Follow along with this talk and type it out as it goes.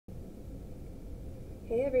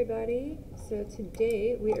Hey everybody! So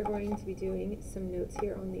today we are going to be doing some notes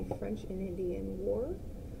here on the French and Indian War,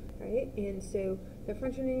 right? And so the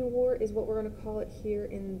French and Indian War is what we're going to call it here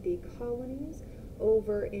in the colonies.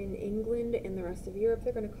 Over in England and the rest of Europe,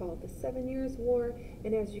 they're going to call it the 7 Years' War,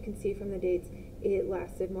 and as you can see from the dates, it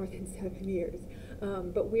lasted more than 7 years.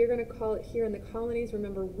 But we're going to call it here in the colonies.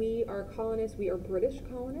 Remember, we are colonists, we are British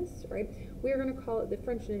colonists, right? We are going to call it the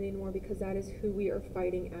French and Indian War because that is who we are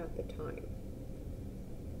fighting at the time.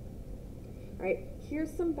 Right,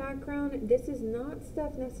 here's some background. This is not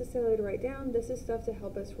stuff necessarily to write down. This is stuff to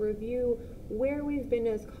help us review where we've been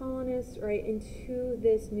as colonists, right, into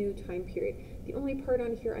this new time period. The only part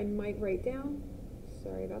on here I might write down,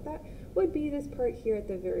 sorry about that, would be this part here at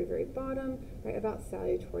the very, very bottom, right, about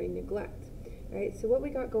salutary neglect. Right, so what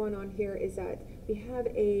we got going on here is that we have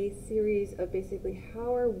a series of basically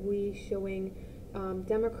how are we showing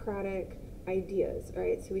democratic ideas,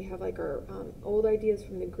 right? So we have like our old ideas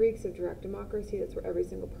from the Greeks of direct democracy, that's where every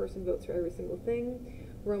single person votes for every single thing.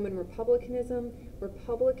 Roman republicanism.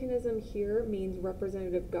 Republicanism here means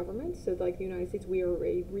representative government, so like the United States, we are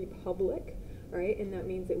a republic, right? And that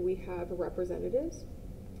means that we have representatives.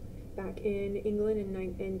 Back in England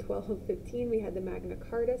in 1215, we had the Magna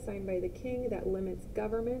Carta signed by the king that limits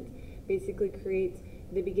government, basically creates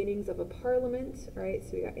the beginnings of a parliament, right?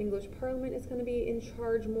 So we got English parliament is going to be in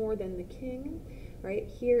charge more than the king, right?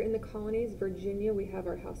 Here in the colonies, Virginia, we have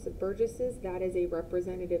our House of Burgesses. That is a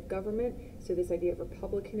representative government. So this idea of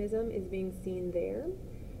republicanism is being seen there,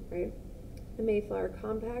 right? The Mayflower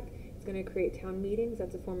Compact is going to create town meetings.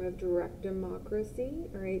 That's a form of direct democracy,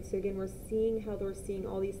 all right? So again, we're seeing how we're seeing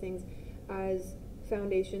all these things as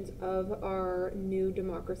foundations of our new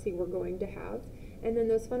democracy we're going to have. And then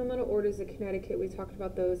those fundamental orders of Connecticut, we talked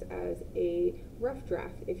about those as a rough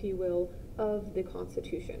draft, if you will, of the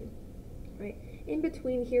Constitution, right? In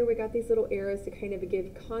between here, we got these little arrows to kind of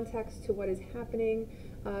give context to what is happening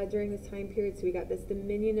during this time period. So we got this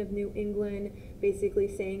Dominion of New England,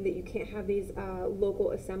 basically saying that you can't have these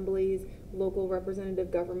local assemblies, local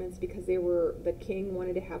representative governments, because the king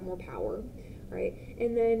wanted to have more power. Right?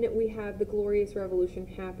 And then we have the Glorious Revolution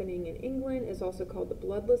happening in England. It's also called the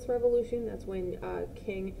Bloodless Revolution. That's when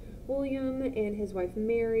King William and his wife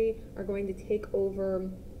Mary are going to take over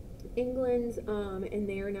England, and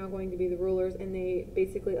they are now going to be the rulers, and they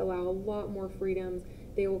basically allow a lot more freedoms.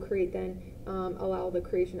 They will create then, allow the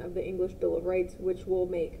creation of the English Bill of Rights, which will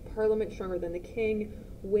make Parliament stronger than the king.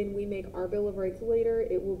 When we make our Bill of Rights later,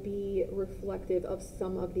 it will be reflective of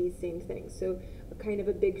some of these same things. So kind of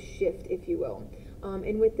a big shift, if you will.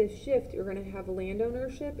 And with this shift, you're going to have land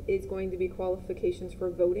ownership is going to be qualifications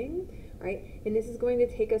for voting, right? And this is going to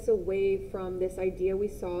take us away from this idea we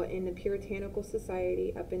saw in the Puritanical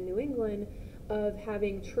Society up in New England of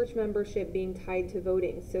having church membership being tied to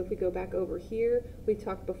voting. So if we go back over here, we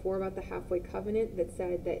talked before about the halfway covenant that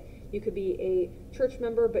said that you could be a church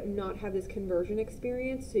member but not have this conversion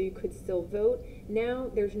experience, so you could still vote. Now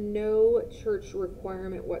there's no church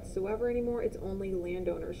requirement whatsoever anymore. It's only land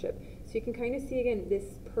ownership. So you can kind of see again this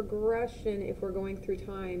progression, if we're going through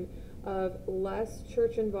time, of less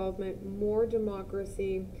church involvement, more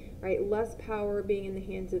democracy, right? Less power being in the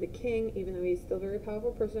hands of the king, even though he's still a very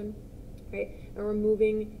powerful person, right? And we're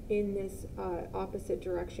moving in this opposite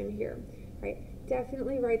direction here, right?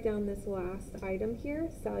 Definitely write down this last item here,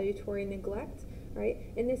 salutary neglect, right?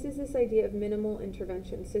 And this is this idea of minimal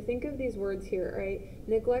intervention. So think of these words here, right?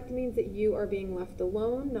 Neglect means that you are being left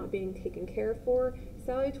alone, not being taken care for.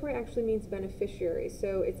 Salutary actually means beneficiary,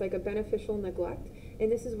 so it's like a beneficial neglect.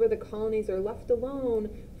 And this is where the colonies are left alone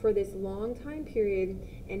for this long time period,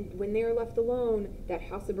 and when they are left alone, that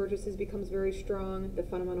House of Burgesses becomes very strong. The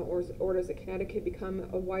fundamental orders of Connecticut become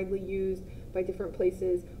widely used by different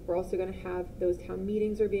places. We're also going to have those town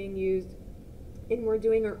meetings are being used, and we're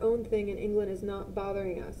doing our own thing, and England is not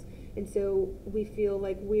bothering us. And so we feel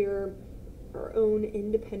like we're our own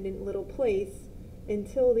independent little place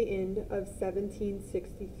until the end of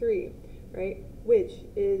 1763, right? Which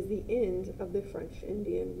is the end of the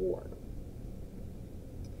French-Indian War,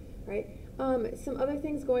 right? Some other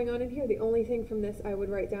things going on in here. The only thing from this I would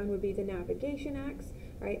write down would be the Navigation Acts,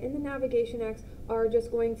 right? And the Navigation Acts are just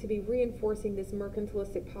going to be reinforcing this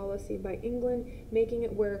mercantilistic policy by England, making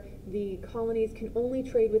it where the colonies can only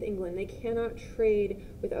trade with England. They cannot trade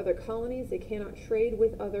with other colonies. They cannot trade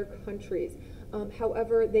with other countries.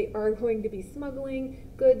 However, they are going to be smuggling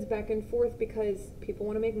goods back and forth because people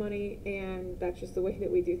want to make money, and that's just the way that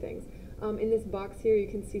we do things. In this box here, you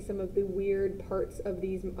can see some of the weird parts of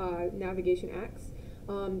these Navigation Acts.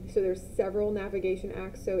 So there's several Navigation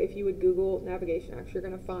Acts. So if you would Google Navigation Acts, you're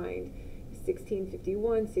going to find 1651,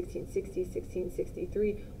 1660,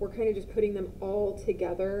 1663. We're kind of just putting them all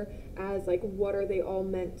together as like, what are they all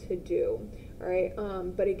meant to do? All right.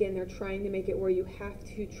 But again, they're trying to make it where you have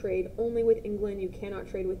to trade only with England. You cannot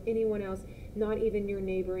trade with anyone else, not even your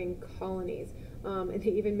neighboring colonies. And they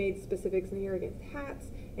even made specifics in here against hats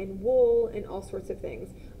and wool and all sorts of things.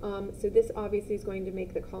 So this obviously is going to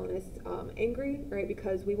make the colonists angry, right?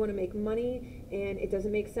 Because we want to make money, and it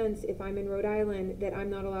doesn't make sense if I'm in Rhode Island that I'm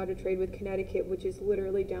not allowed to trade with Connecticut, which is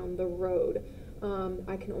literally down the road.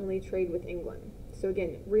 I can only trade with England. So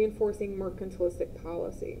again, reinforcing mercantilistic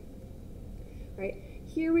policy, right?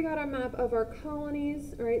 Here we got a map of our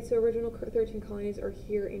colonies, all right? So original 13 colonies are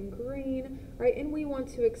here in green, right? And we want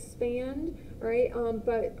to expand, right?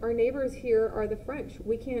 But our neighbors here are the French.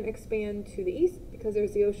 We can't expand to the east because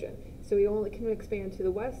there's the ocean. So we only can expand to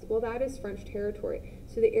the west. Well, that is French territory.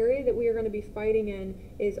 So the area that we are going to be fighting in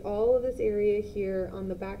is all of this area here on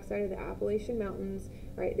the backside of the Appalachian Mountains,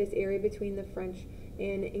 right? This area between the French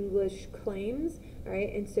and English claims,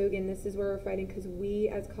 right? And so again, this is where we're fighting because we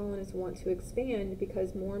as colonists want to expand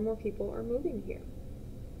because more and more people are moving here,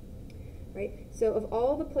 right? So of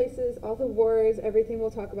all the places, all the wars, everything we'll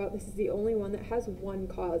talk about, this is the only one that has one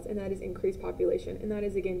cause, and that is increased population. And that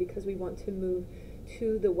is, again, because we want to move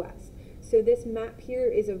to the west. So this map here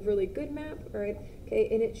is a really good map, all right? Okay,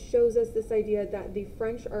 and it shows us this idea that the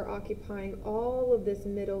French are occupying all of this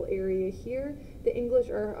middle area here. The English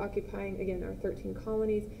are occupying, again, our 13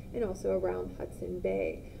 colonies and also around Hudson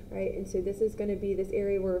Bay, right? And so this is going to be this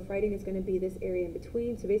area where we're fighting is going to be this area in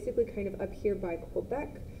between. So basically kind of up here by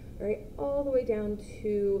Quebec, right, all the way down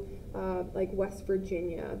to like West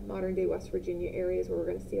Virginia, modern day West Virginia areas where we're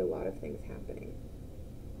going to see a lot of things happening.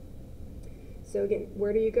 So again,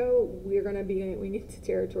 where do you go? We're going to be going into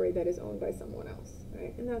territory that is owned by someone else,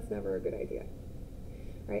 right? And that's never a good idea,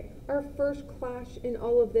 right? Our first clash in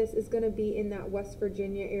all of this is going to be in that West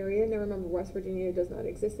Virginia area. Now remember, West Virginia does not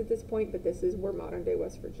exist at this point, but this is where modern day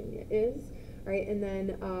West Virginia is, right? And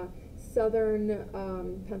then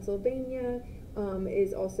southern Pennsylvania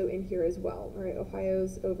is also in here as well, all right?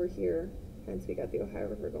 Ohio's over here, hence we got the Ohio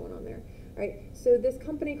River going on there. Right, so this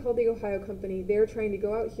company called the Ohio Company, they're trying to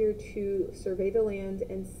go out here to survey the land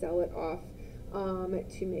and sell it off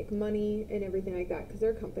to make money and everything like that, because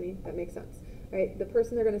they're a company, that makes sense. Right, the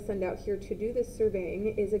person they're going to send out here to do this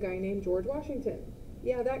surveying is a guy named George Washington.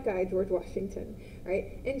 Yeah, that guy, George Washington,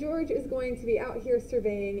 right? And George is going to be out here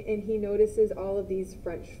surveying, and he notices all of these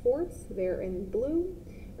French forts. They're in blue,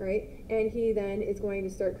 right? And he then is going to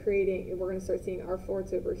start creating, we're going to start seeing our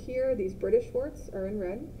forts over here. These British forts are in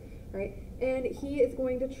red. Right, and he is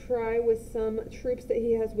going to try with some troops that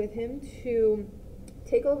he has with him to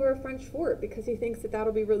take over a French fort because he thinks that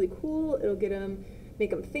that'll be really cool. It'll get him,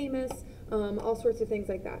 make him famous, all sorts of things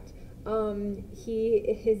like that.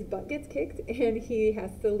 His butt gets kicked and he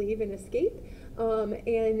has to leave and escape.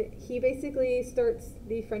 And he basically starts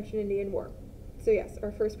the French and Indian War. So yes,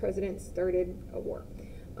 our first president started a war.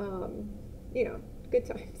 You know, good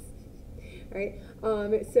times. Right,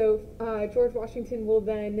 so George Washington will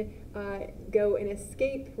then go and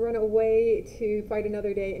escape, run away to fight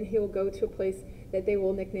another day, and he will go to a place that they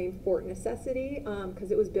will nickname Fort Necessity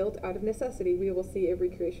because it was built out of necessity. We will see a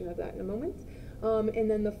recreation of that in a moment.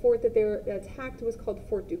 And then the fort that they attacked was called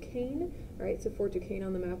Fort Duquesne. Right, so Fort Duquesne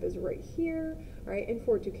on the map is right here. Right, and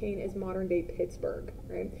Fort Duquesne is modern day Pittsburgh.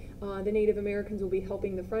 Right, the Native Americans will be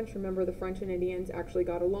helping the French. Remember, the French and Indians actually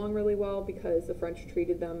got along really well because the French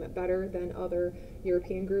treated them better than other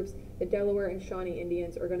European groups. The Delaware and Shawnee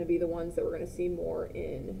Indians are going to be the ones that we're going to see more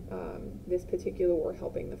in this particular war,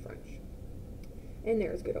 helping the French. And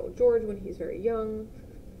there's good old George when he's very young.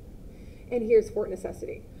 And here's Fort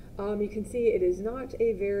Necessity. You can see it is not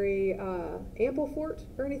a very ample fort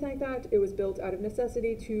or anything like that. It was built out of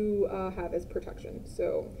necessity to have as protection,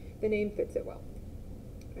 so the name fits it well.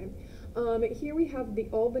 Okay. Here we have the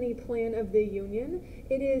Albany Plan of the Union.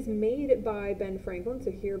 It is made by Ben Franklin,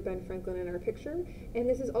 so here Ben Franklin in our picture, and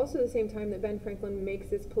this is also the same time that Ben Franklin makes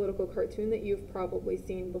this political cartoon that you've probably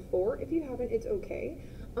seen before. If you haven't, it's okay.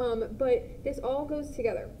 But this all goes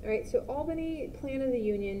together, right? So Albany Plan of the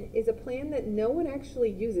Union is a plan that no one actually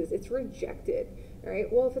uses. It's rejected, right?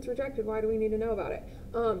 Well, if it's rejected, why do we need to know about it?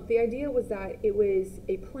 The idea was that it was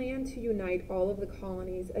a plan to unite all of the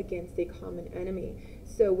colonies against a common enemy.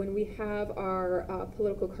 So when we have our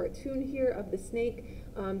political cartoon here of the snake,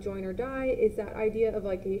 join or die, is that idea of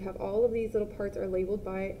like you have all of these little parts are labeled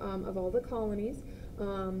by of all the colonies.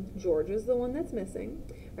 Georgia's the one that's missing,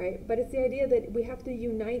 right? But it's the idea that we have to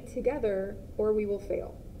unite together or we will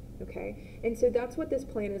fail, okay? And so that's what this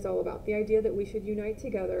plan is all about, the idea that we should unite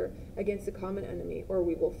together against a common enemy or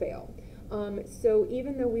we will fail. So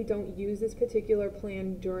even though we don't use this particular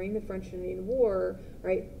plan during the French and Indian War,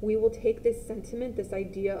 right, we will take this sentiment, this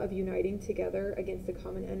idea of uniting together against a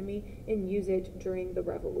common enemy, and use it during the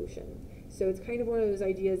Revolution. So it's kind of one of those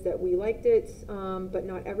ideas that we liked it, but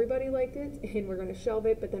not everybody liked it, and we're going to shelve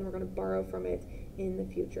it, but then we're going to borrow from it in the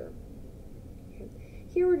future. Okay.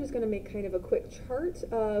 Here we're just going to make kind of a quick chart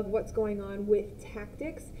of what's going on with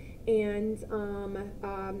tactics and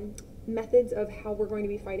methods of how we're going to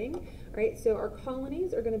be fighting. Right, so our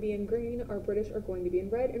colonies are going to be in green, our British are going to be in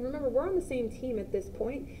red, and remember, we're on the same team at this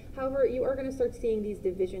point. However, you are going to start seeing these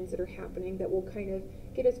divisions that are happening that will kind of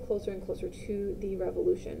get us closer and closer to the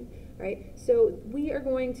Revolution, right? So we are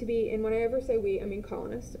going to be, and when I ever say we, I mean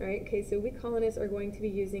colonists, right? Okay, so we colonists are going to be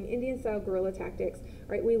using Indian-style guerrilla tactics,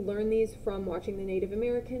 right? We learn these from watching the Native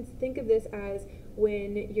Americans. Think of this as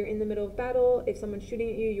when you're in the middle of battle, if someone's shooting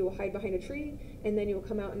at you, you will hide behind a tree, and then you will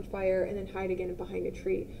come out and fire, and then hide again behind a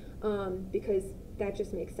tree. Because that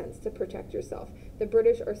just makes sense to protect yourself. The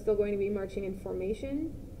British are still going to be marching in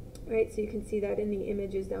formation, right? So you can see that in the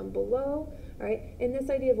images down below, right? And this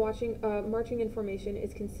idea of marching in formation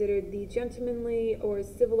is considered the gentlemanly or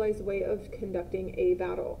civilized way of conducting a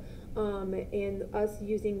battle. And us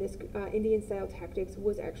using this Indian-style tactics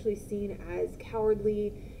was actually seen as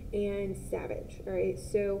cowardly and savage, right?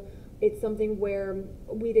 So it's something where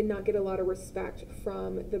we did not get a lot of respect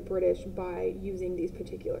from the British by using these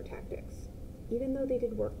particular tactics, even though they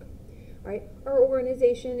did work. Right? Our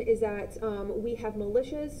organization is that we have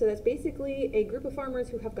militias, so that's basically a group of farmers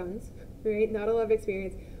who have guns, right? Not a lot of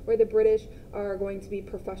experience, where the British are going to be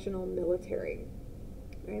professional military.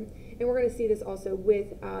 Right? And we're going to see this also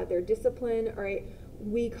with their discipline, all right?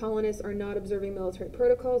 We colonists are not observing military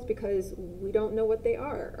protocols because we don't know what they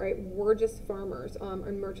are, right? We're just farmers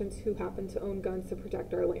and merchants who happen to own guns to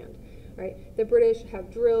protect our land, right? The British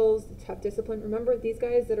have drills, tough discipline. Remember, these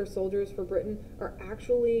guys that are soldiers for Britain are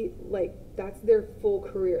actually, like, that's their full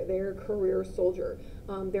career. They're a career soldier.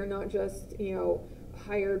 They're not just,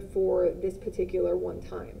 hired for this particular one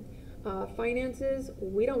time. Finances,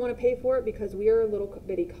 we don't want to pay for it because we are little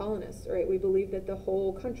bitty colonists, right? We believe that the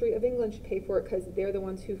whole country of England should pay for it because they're the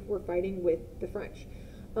ones who were fighting with the French.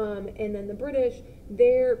 And then the British,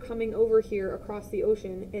 they're coming over here across the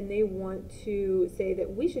ocean and they want to say that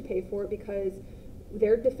we should pay for it because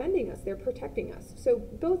they're defending us, they're protecting us. So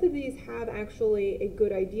both of these have actually a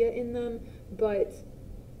good idea in them, but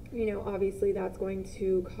obviously that's going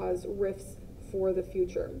to cause rifts for the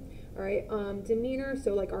future. All right, demeanor,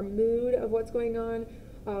 so like our mood of what's going on,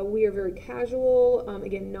 we are very casual,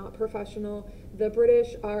 again, not professional. The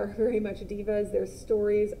British are very much divas. There's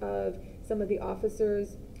stories of some of the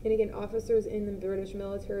officers, and again, officers in the British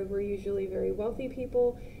military were usually very wealthy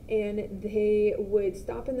people, and they would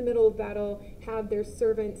stop in the middle of battle, have their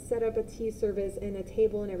servants set up a tea service and a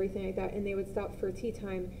table and everything like that, and they would stop for tea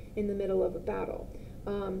time in the middle of a battle.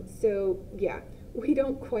 So yeah, we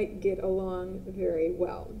don't quite get along very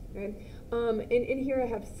well, right? And in here I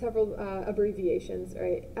have several abbreviations,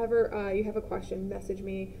 right? You have a question, message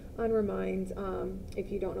me on Remind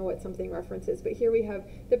if you don't know what something references. But here we have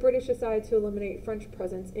the British decided to eliminate French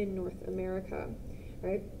presence in North America,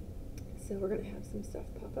 right? So we're going to have some stuff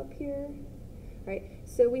pop up here, right?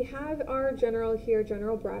 So we have our general here,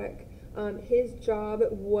 General Braddock. His job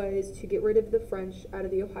was to get rid of the French out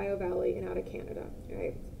of the Ohio Valley and out of Canada,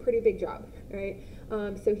 right? Pretty big job, right?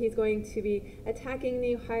 So he's going to be attacking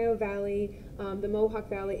the Ohio Valley, the Mohawk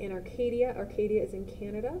Valley, and Arcadia. Arcadia is in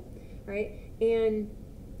Canada, right? And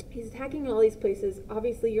he's attacking all these places.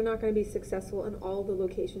 Obviously, you're not going to be successful in all the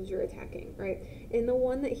locations you're attacking, right? And the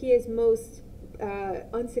one that he is most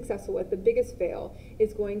unsuccessful with, the biggest fail,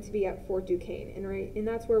 is going to be at Fort Duquesne, and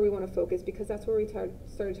that's where we want to focus because that's where we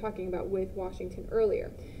started talking about with Washington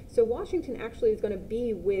earlier. So Washington actually is going to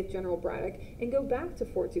be with General Braddock and go back to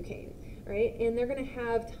Fort Duquesne, right? And they're going to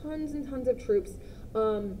have tons and tons of troops,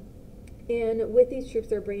 and with these troops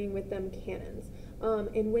they're bringing with them cannons.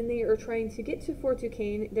 And when they are trying to get to Fort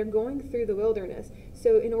Duquesne, they're going through the wilderness.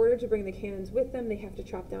 So in order to bring the cannons with them, they have to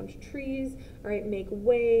chop down trees, right, make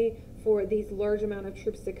way for these large amount of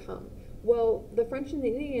troops to come. Well, the French and the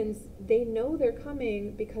Indians, they know they're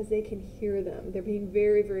coming because they can hear them. They're being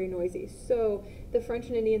very, very noisy. So the French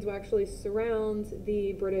and Indians will actually surround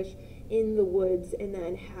the British in the woods and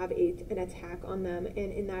then have an attack on them.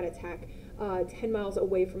 And in that attack, 10 miles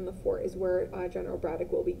away from the fort is where General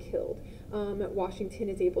Braddock will be killed. Washington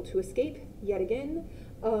is able to escape yet again,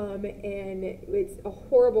 and it's a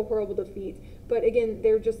horrible, horrible defeat. But again,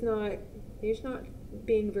 they're just not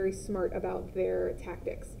being very smart about their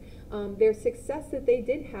tactics. Their success that they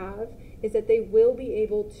did have is that they will be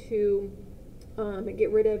able to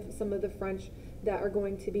get rid of some of the French that are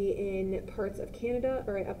going to be in parts of Canada,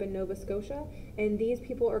 right, up in Nova Scotia, and these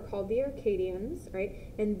people are called the Acadians,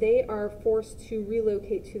 right, and they are forced to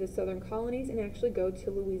relocate to the southern colonies and actually go to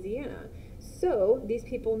Louisiana. So these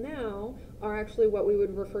people now are actually what we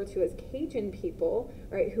would refer to as Cajun people,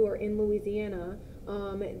 right, who are in Louisiana,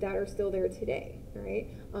 that are still there today, right?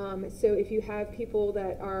 So if you have people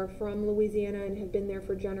that are from Louisiana and have been there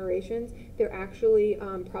for generations, they're actually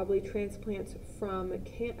probably transplants from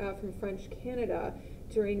French Canada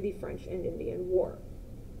during the French and Indian War.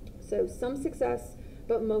 So some success,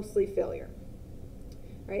 but mostly failure.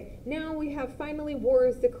 Right? Now we have finally war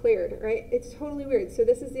is declared, right? It's totally weird. So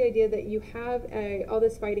this is the idea that you have all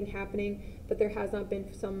this fighting happening, but there has not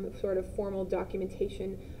been some sort of formal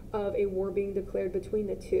documentation of a war being declared between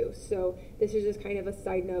the two. So this is just kind of a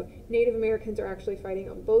side note. Native Americans are actually fighting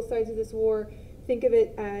on both sides of this war. Think of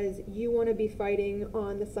it as you want to be fighting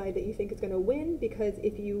on the side that you think is going to win, because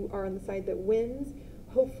if you are on the side that wins,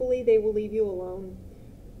 hopefully they will leave you alone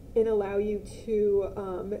and allow you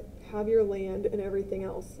to have your land and everything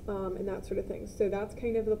else, and that sort of thing. So that's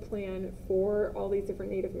kind of the plan for all these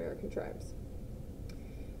different Native American tribes.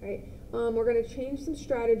 Right? We're going to change some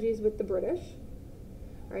strategies with the British.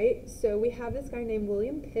 Right? So we have this guy named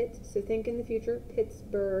William Pitt. So think in the future,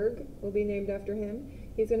 Pittsburgh will be named after him.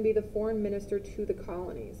 He's going to be the foreign minister to the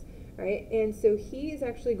colonies. Right? And so he is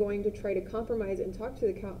actually going to try to compromise and talk to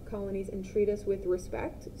the colonies and treat us with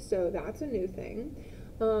respect. So that's a new thing.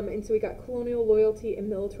 And so we got colonial loyalty and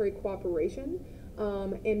military cooperation.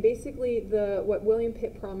 And basically what William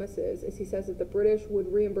Pitt promises is he says that the British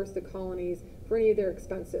would reimburse the colonies for any of their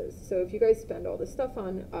expenses. So if you guys spend all this stuff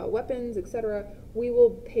on weapons, etc., we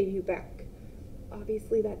will pay you back.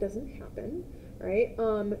 Obviously that doesn't happen, right?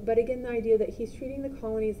 But again, the idea that he's treating the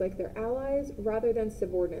colonies like their allies rather than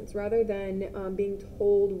subordinates, rather than being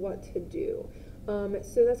told what to do.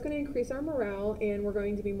 So that's going to increase our morale, and we're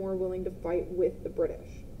going to be more willing to fight with the British.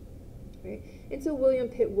 Right? And so William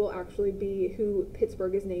Pitt will actually be who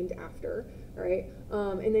Pittsburgh is named after. Right?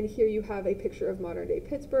 And then here you have a picture of modern day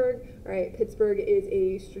Pittsburgh. Right? Pittsburgh is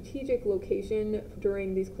a strategic location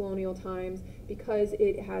during these colonial times because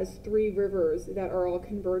it has 3 rivers that are all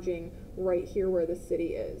converging right here where the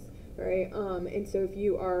city is. Right? And so if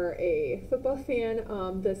you are a football fan,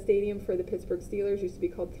 the stadium for the Pittsburgh Steelers used to be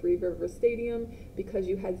called Three Rivers Stadium because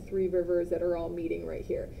you had 3 rivers that are all meeting right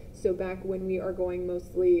here. So back when we are going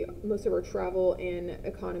most of our travel and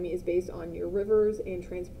economy is based on your rivers and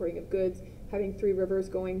transporting of goods, having 3 rivers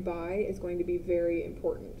going by is going to be very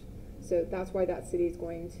important. So that's why that city is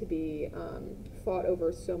going to be fought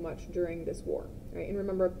over so much during this war. Right? And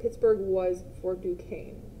remember, Pittsburgh was Fort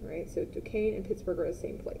Duquesne. Right? So Duquesne and Pittsburgh are the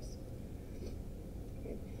same place.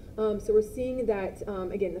 So we're seeing that,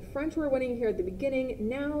 again, the French were winning here at the beginning.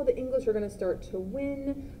 Now the English are going to start to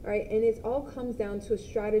win, right? And it all comes down to a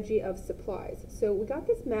strategy of supplies. So we got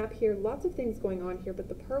this map here, lots of things going on here, but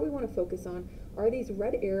the part we want to focus on are these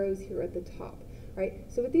red arrows here at the top, right?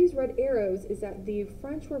 So with these red arrows is that the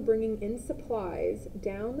French were bringing in supplies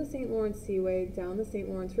down the St. Lawrence Seaway, down the St.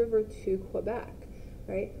 Lawrence River to Quebec.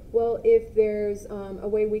 Right? Well, if there's a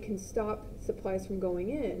way we can stop supplies from going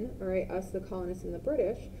in, all right, us, the colonists and the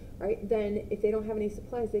British, right, then if they don't have any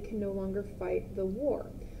supplies, they can no longer fight the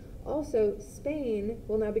war. Also, Spain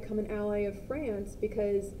will now become an ally of France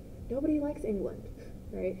because nobody likes England,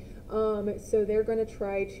 right? So they're going to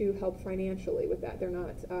try to help financially with that. They're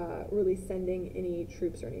not really sending any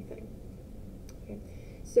troops or anything. Okay.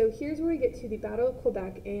 So here's where we get to the Battle of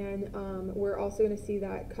Quebec, and we're also going to see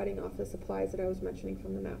that cutting off the supplies that I was mentioning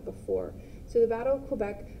from the map before. So the Battle of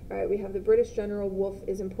Quebec, right, we have the British general, Wolfe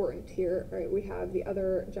is important here, right, we have the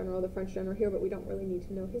other general, the French general here, but we don't really need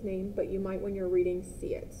to know his name, but you might when you're reading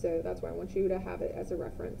see it, so that's why I want you to have it as a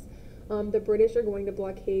reference. The British are going to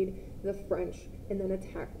blockade the French and then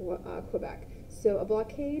attack Quebec. So a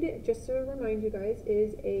blockade, just to remind you guys,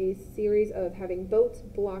 is a series of having boats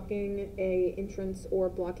blocking a entrance or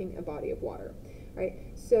blocking a body of water, right?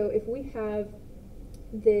 So if we have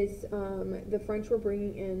this, the French were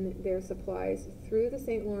bringing in their supplies through the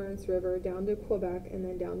St. Lawrence River down to Quebec and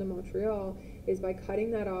then down to Montreal, is by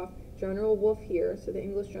cutting that off, General Wolfe here, so the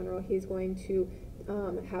English general, he's going to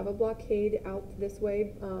have a blockade out this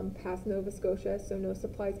way past Nova Scotia so no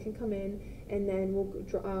supplies can come in, and then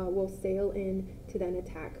we'll sail in to then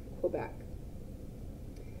attack Quebec.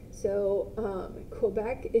 So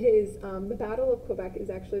Quebec is, the Battle of Quebec is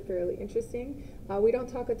actually fairly interesting. We don't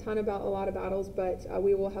talk a ton about a lot of battles, but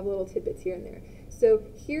we will have little tidbits here and there. So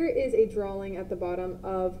here is a drawing at the bottom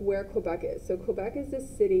of where Quebec is. So Quebec is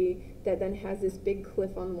this city that then has this big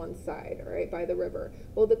cliff on one side, all right, by the river.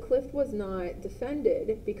 Well, the cliff was not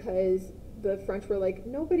defended because the French were like,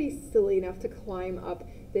 nobody's silly enough to climb up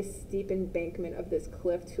this steep embankment of this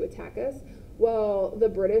cliff to attack us. Well, the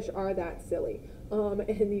British are that silly.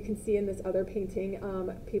 And you can see in this other painting,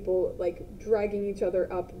 people like dragging each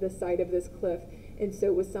other up the side of this cliff. And so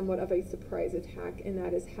it was somewhat of a surprise attack, and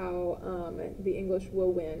that is how the English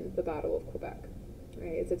will win the Battle of Quebec.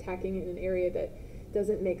 Right? It's attacking in an area that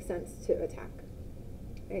doesn't make sense to attack.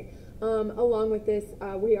 Right? Along with this,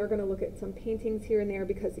 we are going to look at some paintings here and there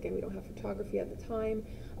because, again, we don't have photography at the time.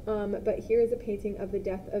 But here is a painting of the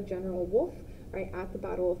death of General Wolfe, right, at the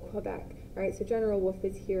Battle of Quebec. All right, so General Wolfe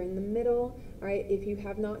is here in the middle. All right, if you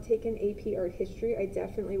have not taken AP Art History, I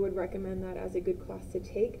definitely would recommend that as a good class to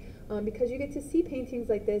take because you get to see paintings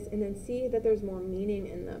like this and then see that there's more meaning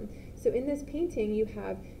in them. So in this painting, you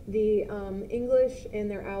have the English and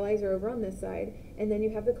their allies are over on this side, and then you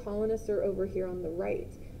have the colonists are over here on the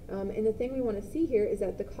right. And the thing we want to see here is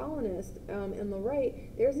that the colonists on the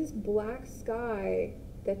right, there's this black sky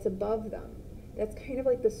that's above them. That's kind of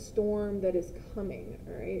like the storm that is coming,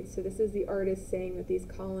 all right? So this is the artist saying that these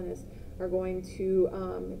colonists are going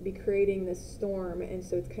to be creating this storm, and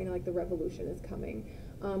so it's kind of like the revolution is coming.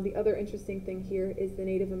 The other interesting thing here is the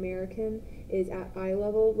Native American is at eye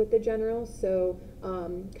level with the general, so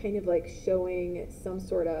kind of like showing some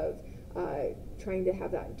sort of trying to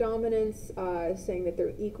have that dominance, saying that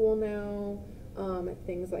they're equal now,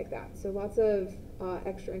 things like that. So lots of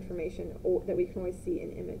extra information that we can always see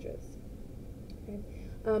in images. Okay.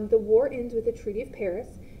 The war ends with the Treaty of Paris.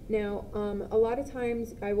 Now, a lot of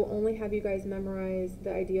times I will only have you guys memorize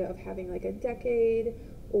the idea of having like a decade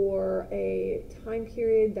or a time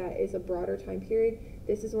period that is a broader time period.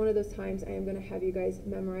 This is one of those times I am going to have you guys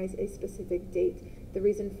memorize a specific date. The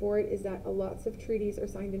reason for it is that lots of treaties are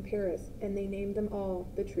signed in Paris, and they named them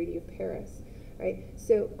all the Treaty of Paris. Right?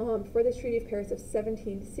 So for this Treaty of Paris of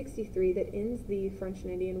 1763 that ends the French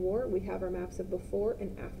and Indian War, we have our maps of before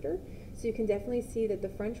and after. So you can definitely see that the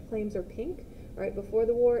French claims are pink, right, before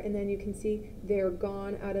the war, and then you can see they're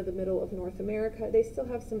gone out of the middle of North America. They still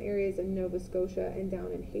have some areas in Nova Scotia and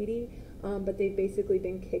down in Haiti, but they've basically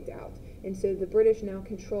been kicked out. And so the British now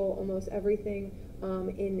control almost everything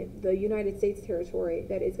in the United States territory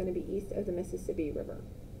that is going to be east of the Mississippi River.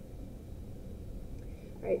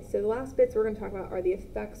 All right, so the last bits we're going to talk about are the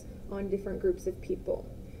effects on different groups of people.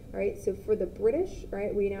 All right, so for the British,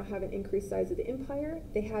 right, we now have an increased size of the empire.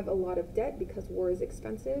 They have a lot of debt because war is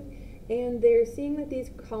expensive, and they're seeing that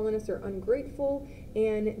these colonists are ungrateful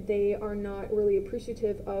and they are not really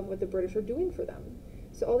appreciative of what the British are doing for them.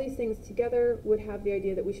 So all these things together would have the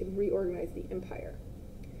idea that we should reorganize the empire.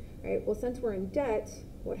 All right, well, since we're in debt,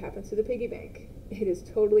 what happens to the piggy bank? It is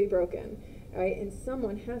totally broken, all right, and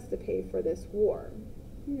someone has to pay for this war.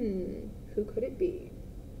 Who could it be?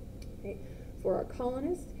 Okay. For our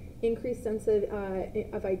colonists, increased sense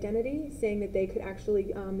of identity, saying that they could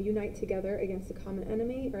actually unite together against a common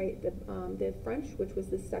enemy, right? The French, which was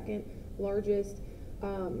the second largest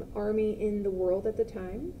army in the world at the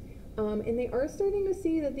time. And they are starting to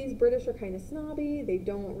see that these British are kind of snobby. They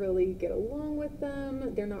don't really get along with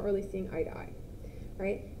them. They're not really seeing eye to eye,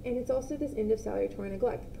 right? And it's also this end of salutary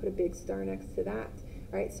neglect. Put a big star next to that.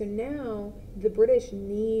 Right, so now the British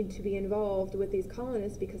need to be involved with these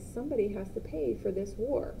colonists because somebody has to pay for this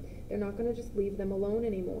war. They're not going to just leave them alone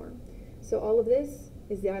anymore. So all of this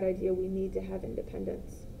is that idea we need to have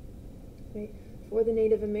independence. Right? For the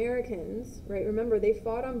Native Americans, right, remember they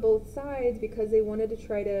fought on both sides because they wanted to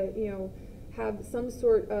try to, have some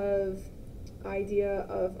sort of idea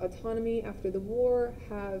of autonomy after the war,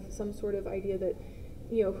 have some sort of idea that,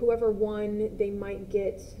 whoever won, they might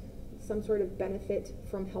get some sort of benefit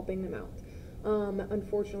from helping them out.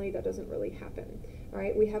 Unfortunately, that doesn't really happen. All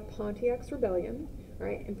right, we have Pontiac's Rebellion. All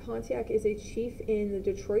right, and Pontiac is a chief in the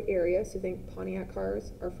Detroit area, so think Pontiac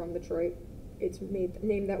cars are from Detroit. It's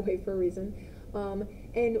named that way for a reason.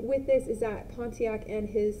 And with this is that Pontiac and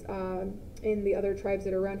his and the other tribes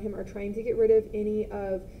that are around him are trying to get rid of any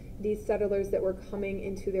of these settlers that were coming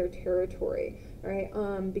into their territory. All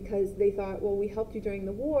right, because they thought, well, we helped you during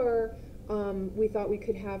the war. We thought we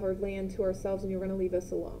could have our land to ourselves and you're going to leave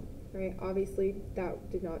us alone, right? Obviously, that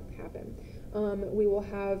did not happen. We will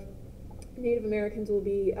have Native Americans will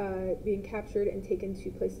be being captured and taken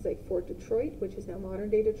to places like Fort Detroit, which is now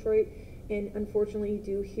modern-day Detroit, and unfortunately, you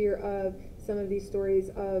do hear of some of these stories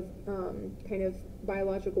of kind of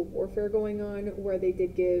biological warfare going on, where they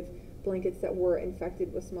did give blankets that were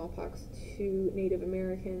infected with smallpox to Native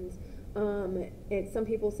Americans. And some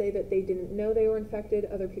people say that they didn't know they were infected.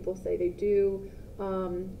 Other people say they do.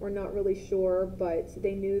 We're not really sure, but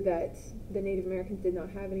they knew that the Native Americans did not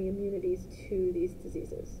have any immunities to these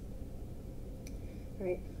diseases. All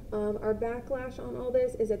right. Our backlash on all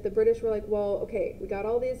this is that the British were like, well, okay, we got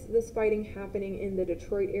all this fighting happening in the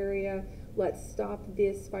Detroit area. Let's stop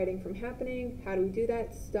this fighting from happening. How do we do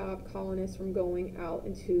that? Stop colonists from going out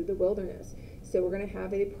into the wilderness. So we're going to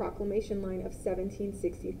have a proclamation line of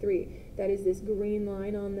 1763. That is this green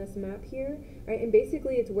line on this map here, right? And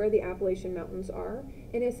basically it's where the Appalachian Mountains are.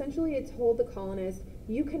 And essentially it told the colonists,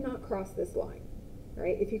 you cannot cross this line.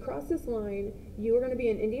 Right? If you cross this line, you are going to be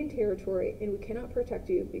in Indian territory, and we cannot protect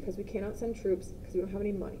you because we cannot send troops because we don't have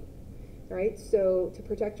any money. All right? So to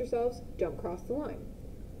protect yourselves, don't cross the line.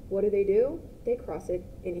 What do? They cross it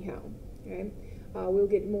anyhow. Okay? We'll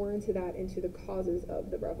get more into that, into the causes of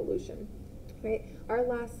the revolution. Right? Our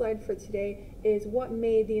last slide for today is what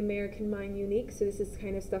made the American mind unique. So this is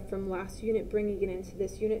kind of stuff from last unit, bringing it into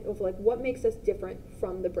this unit of like what makes us different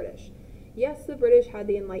from the British. Yes, the British had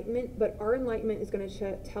the Enlightenment, but our Enlightenment is going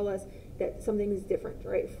to tell us that something is different,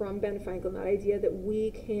 right? From Ben Franklin, that idea that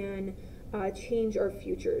we can change our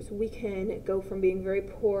futures. We can go from being very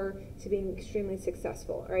poor to being extremely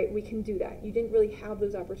successful, right? We can do that. You didn't really have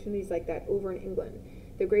those opportunities like that over in England.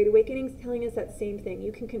 The Great Awakening is telling us that same thing.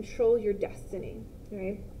 You can control your destiny,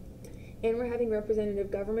 right? And we're having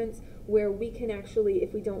representative governments where we can actually,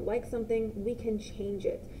 if we don't like something, we can change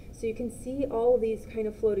it. So you can see all of these kind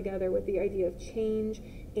of flow together with the idea of change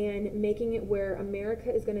and making it where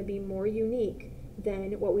America is going to be more unique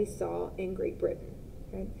than what we saw in Great Britain.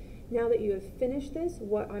 Okay? Now that you have finished this,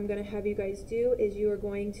 what I'm going to have you guys do is you are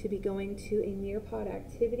going to be going to a Nearpod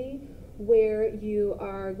activity where you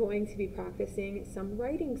are going to be practicing some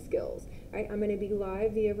writing skills. Right? I'm going to be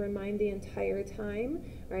live via Remind the entire time,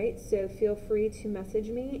 right? So feel free to message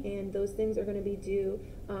me, and those things are going to be due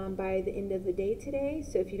by the end of the day today.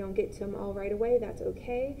 So if you don't get to them all right away, that's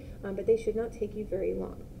okay, but they should not take you very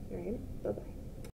long. All right? Bye-bye.